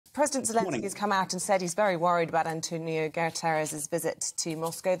President Zelensky has come out and said he's very worried about Antonio Guterres' visit to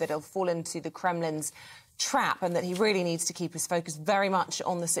Moscow, that he'll fall into the Kremlin's trap and that he really needs to keep his focus very much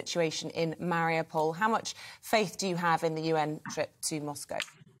on the situation in Mariupol. How much faith do you have in the UN trip to Moscow?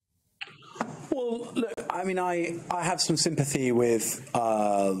 Well, look, I mean, I have some sympathy with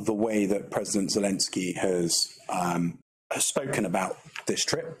the way that President Zelensky has spoken about this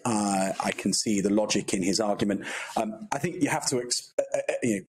trip. I can see the logic in his argument. I think you have to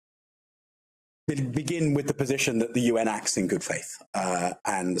begin with the position that the UN acts in good faith,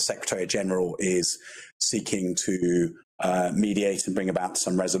 and the Secretary-General is seeking to mediate and bring about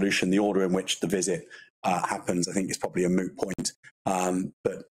some resolution. The order in which the visit happens, I think, is probably a moot point.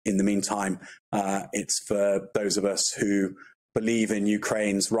 But in the meantime, it's for those of us who believe in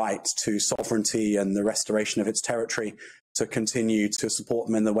Ukraine's right to sovereignty and the restoration of its territory to continue to support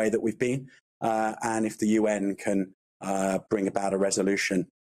them in the way that we've been. And if the UN can bring about a resolution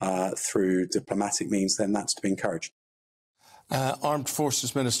through diplomatic means, then that's to be encouraged. Armed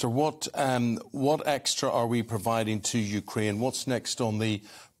Forces Minister, what extra are we providing to Ukraine? What's next on the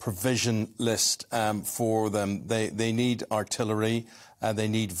provision list for them? They need artillery, they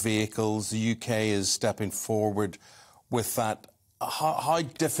need vehicles. The UK is stepping forward with that. How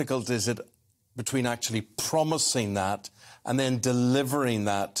difficult is it between actually promising that and then delivering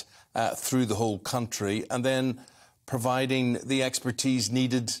that through the whole country, and then providing the expertise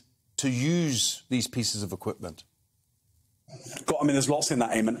needed to use these pieces of equipment? I mean, there's lots in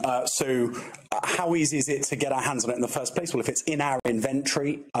that, Eamon. So how easy is it to get our hands on it in the first place? Well, if it's in our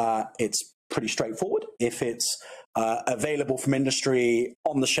inventory, it's pretty straightforward. If it's available from industry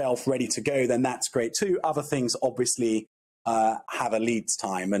on the shelf, ready to go, then that's great too. Other things obviously have a lead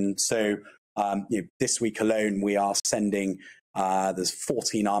time. And so this week alone, we are sending there's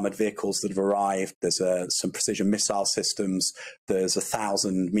 14 armoured vehicles that have arrived. There's some precision missile systems. There's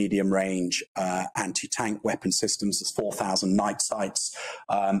 1,000 medium-range anti-tank weapon systems. There's 4,000 night sights.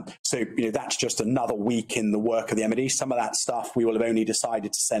 So that's just another week in the work of the MOD. Some of that stuff we will have only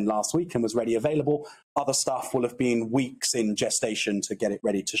decided to send last week and was ready available. Other stuff will have been weeks in gestation to get it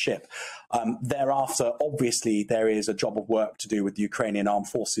ready to ship. Thereafter, obviously, there is a job of work to do with the Ukrainian armed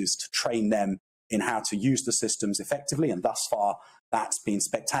forces to train them in how to use the systems effectively, and thus far that's been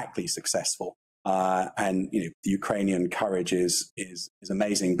spectacularly successful. And the Ukrainian courage is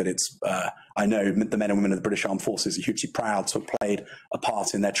amazing, but it's I know the men and women of the British Armed Forces are hugely proud to have played a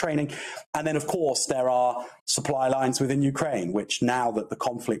part in their training. And then, of course, there are supply lines within Ukraine, which now that the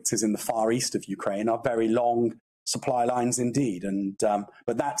conflict is in the far east of Ukraine, are very long supply lines indeed. And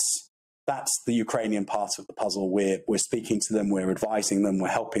but that's the Ukrainian part of the puzzle. We're speaking to them, we're advising them, we're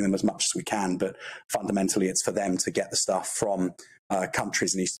helping them as much as we can, but fundamentally it's for them to get the stuff from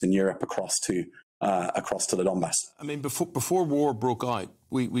countries in Eastern Europe across to the Donbass. I mean, before war broke out,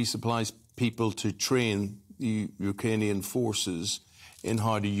 we supplied people to train the Ukrainian forces in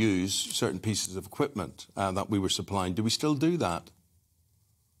how to use certain pieces of equipment that we were supplying. Do we still do that?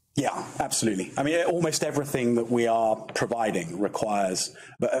 Yeah, absolutely. I mean, almost everything that we are providing requires,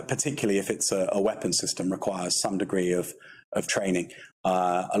 but particularly if it's a weapon system, requires some degree of training.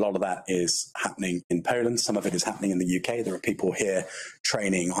 A lot of that is happening in Poland. Some of it is happening in the UK. There are people here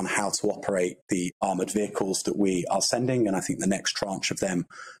training on how to operate the armoured vehicles that we are sending, and I think the next tranche of them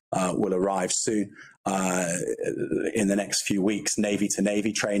will arrive soon. In the next few weeks, Navy to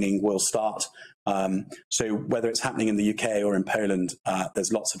Navy training will start. So whether it's happening in the UK or in Poland,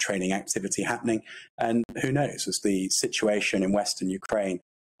 there's lots of training activity happening. And who knows, as the situation in Western Ukraine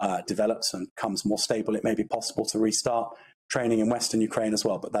develops and becomes more stable, it may be possible to restart training in Western Ukraine as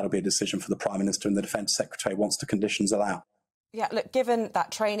well. But that'll be a decision for the Prime Minister and the Defence Secretary once the conditions allow. Yeah, look, given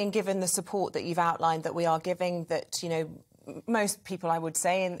that training, given the support that you've outlined that we are giving, that, most people, I would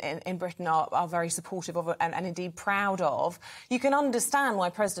say, in Britain are very supportive of and indeed proud of. You can understand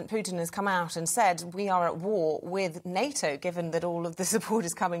why President Putin has come out and said we are at war with NATO, given that all of the support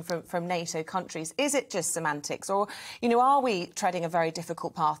is coming from NATO countries. Is it just semantics, or, are we treading a very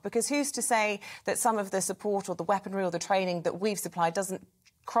difficult path? Because who's to say that some of the support or the weaponry or the training that we've supplied doesn't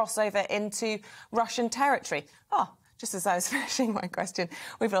cross over into Russian territory? Just as I was finishing my question,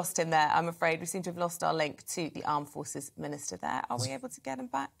 we've lost him there, I'm afraid. We seem to have lost our link to the Armed Forces Minister there. Are we able to get him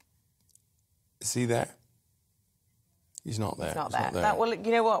back? Is he there? He's not there. He's not there. Well,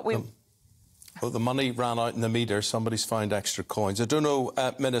 you know what? Well, the money ran out in the meter. Somebody's found extra coins. I don't know,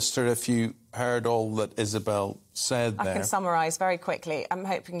 Minister, if you heard all that Isabel said there. I can summarise very quickly. I'm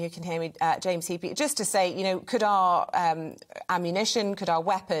hoping you can hear me, James Heapy. Just to say, could our ammunition, could our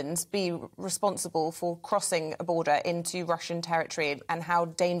weapons be responsible for crossing a border into Russian territory, and how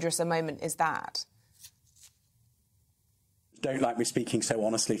dangerous a moment is that? don't like me speaking so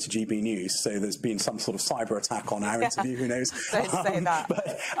honestly to GB News, so there's been some sort of cyber attack on our interview, who knows? Don't say that.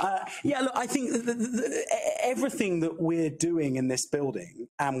 But, yeah, look, I think everything that we're doing in this building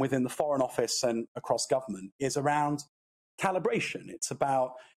and within the Foreign Office and across government is around calibration. It's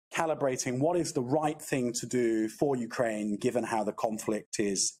about calibrating what is the right thing to do for Ukraine, given how the conflict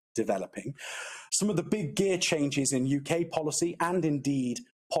is developing. Some of the big gear changes in UK policy and indeed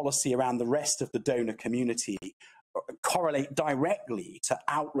policy around the rest of the donor community correlate directly to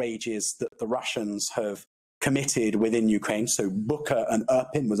outrages that the Russians have committed within Ukraine. So Bucha and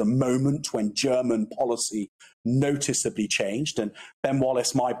Irpin was a moment when German policy noticeably changed, and Ben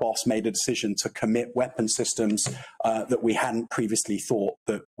Wallace, my boss, made a decision to commit weapon systems that we hadn't previously thought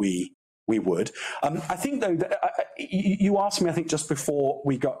that we would. I think, though, that you asked me, I think, just before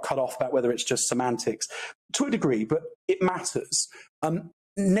we got cut off about whether it's just semantics. To a degree, but it matters.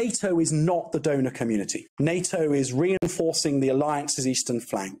 NATO is not the donor community. NATO is reinforcing the alliance's eastern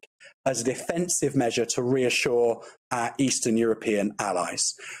flank as a defensive measure to reassure our Eastern European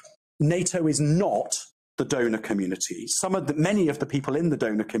allies. NATO is not the donor community. Many of the people in the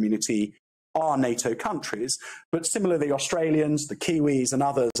donor community are NATO countries, but similarly, Australians, the Kiwis and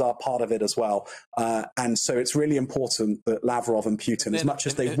others are part of it as well. And so it's really important that Lavrov and Putin, as much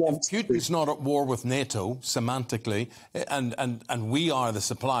as they want... Putin's not at war with NATO, semantically, and we are the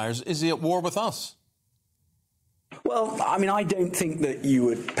suppliers. Is he at war with us? Well, I mean, I don't think that you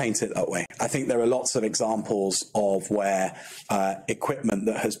would paint it that way. I think there are lots of examples of where equipment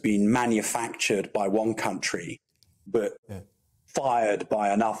that has been manufactured by one country but fired by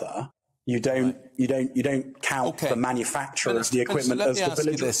another... You don't count the manufacturer as the equipment as the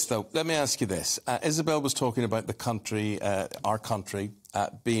villagers. Let me ask you this. Isabel was talking about the country, our country,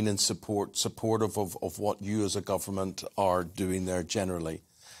 being supportive of what you as a government are doing there generally.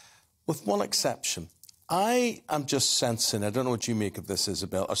 With one exception, I am just sensing, I don't know what you make of this,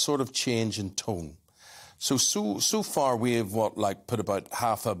 Isabel, a sort of change in tone. So far we have put about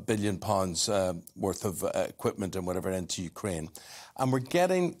 £500 million worth of equipment and whatever into Ukraine, and we're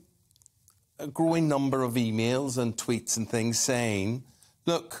getting a growing number of emails and tweets and things saying,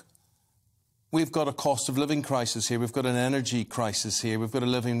 look, we've got a cost of living crisis here, we've got an energy crisis here, we've got a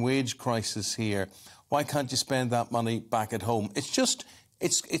living wage crisis here. Why can't you spend that money back at home? It's just,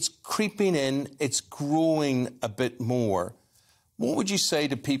 it's creeping in, it's growing a bit more. What would you say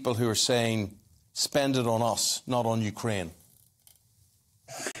to people who are saying, spend it on us, not on Ukraine?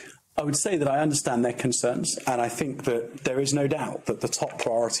 I would say that I understand their concerns, and I think that there is no doubt that the top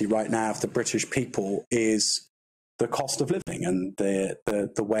priority right now of the British people is the cost of living and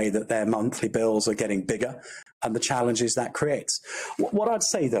the way that their monthly bills are getting bigger and the challenges that creates. What I'd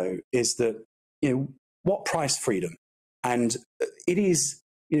say, though, is that, what price freedom? And it is,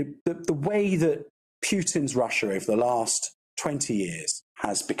 the way that Putin's Russia over the last 20 years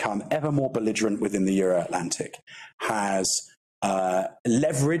has become ever more belligerent within the Euro-Atlantic, has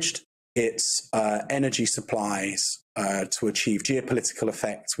leveraged its energy supplies to achieve geopolitical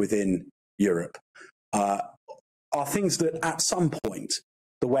effects within Europe, are things that at some point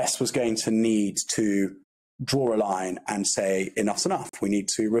the West was going to need to draw a line and say, enough's enough. We need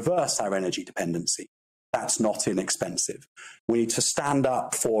to reverse our energy dependency. That's not inexpensive. We need to stand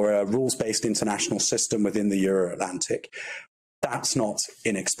up for a rules-based international system within the Euro-Atlantic. That's not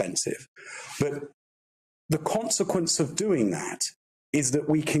inexpensive. But the consequence of doing that is that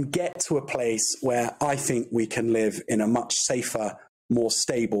we can get to a place where I think we can live in a much safer, more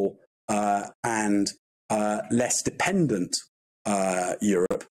stable and less dependent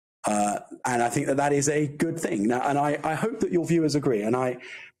Europe. And I think that is a good thing. Now, and I hope that your viewers agree. And I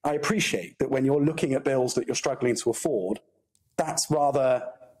appreciate that when you're looking at bills that you're struggling to afford, that's rather,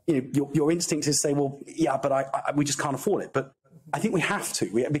 your instinct is to say, well, yeah, but we just can't afford it. But I think we have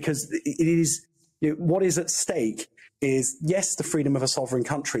to, because it is, what is at stake is, yes, the freedom of a sovereign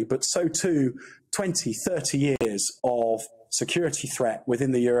country, but so too 20, 30 years of security threat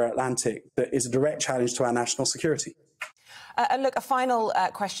within the Euro-Atlantic that is a direct challenge to our national security. Look, a final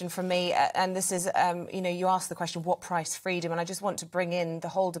question from me, and this is, you asked the question, what price freedom? And I just want to bring in the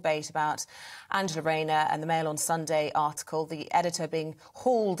whole debate about Angela Rayner and the Mail on Sunday article, the editor being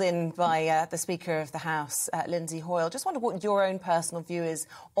hauled in by the Speaker of the House, Lindsay Hoyle. Just wonder what your own personal view is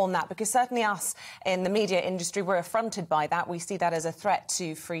on that, because certainly us in the media industry, we're affronted by that. We see that as a threat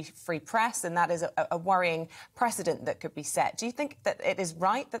to free press, and that is a worrying precedent that could be set. Do you think that it is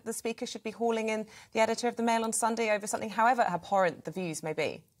right that the Speaker should be hauling in the editor of the Mail on Sunday over something, however abhorrent the views may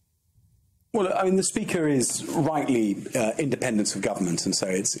be? Well, I mean, the Speaker is rightly independent of government, and so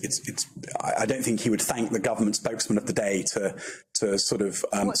I don't think he would thank the government spokesman of the day to sort of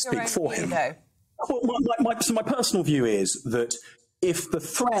speak for him. Though? Well, so my personal view is that if the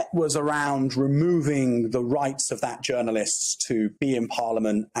threat was around removing the rights of that journalist to be in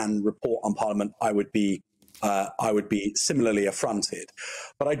Parliament and report on Parliament, I would be similarly affronted.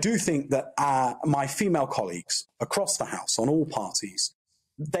 But I do think that my female colleagues across the House, on all parties,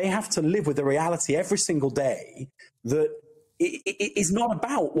 they have to live with the reality every single day that it is not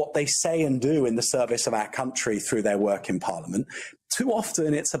about what they say and do in the service of our country through their work in Parliament. Too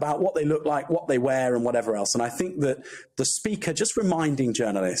often it's about what they look like, what they wear and whatever else. And I think that the Speaker just reminding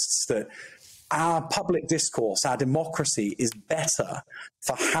journalists that our public discourse, our democracy is better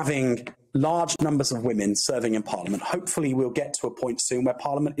for having large numbers of women serving in Parliament. Hopefully we'll get to a point soon where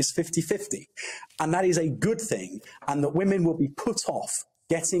Parliament is 50-50. And that is a good thing, and that women will be put off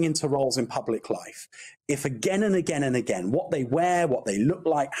getting into roles in public life if again and again and again what they wear, what they look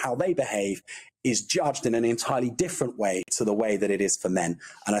like, how they behave is judged in an entirely different way to the way that it is for men.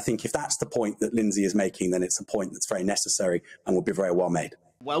 And I think if that's the point that Lindsay is making, then it's a point that's very necessary and will be very well made.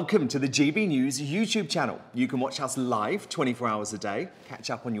 Welcome to the GB News YouTube channel. You can watch us live 24 hours a day, catch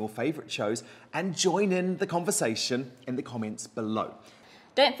up on your favourite shows and join in the conversation in the comments below.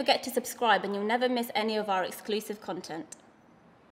 Don't forget to subscribe and you'll never miss any of our exclusive content.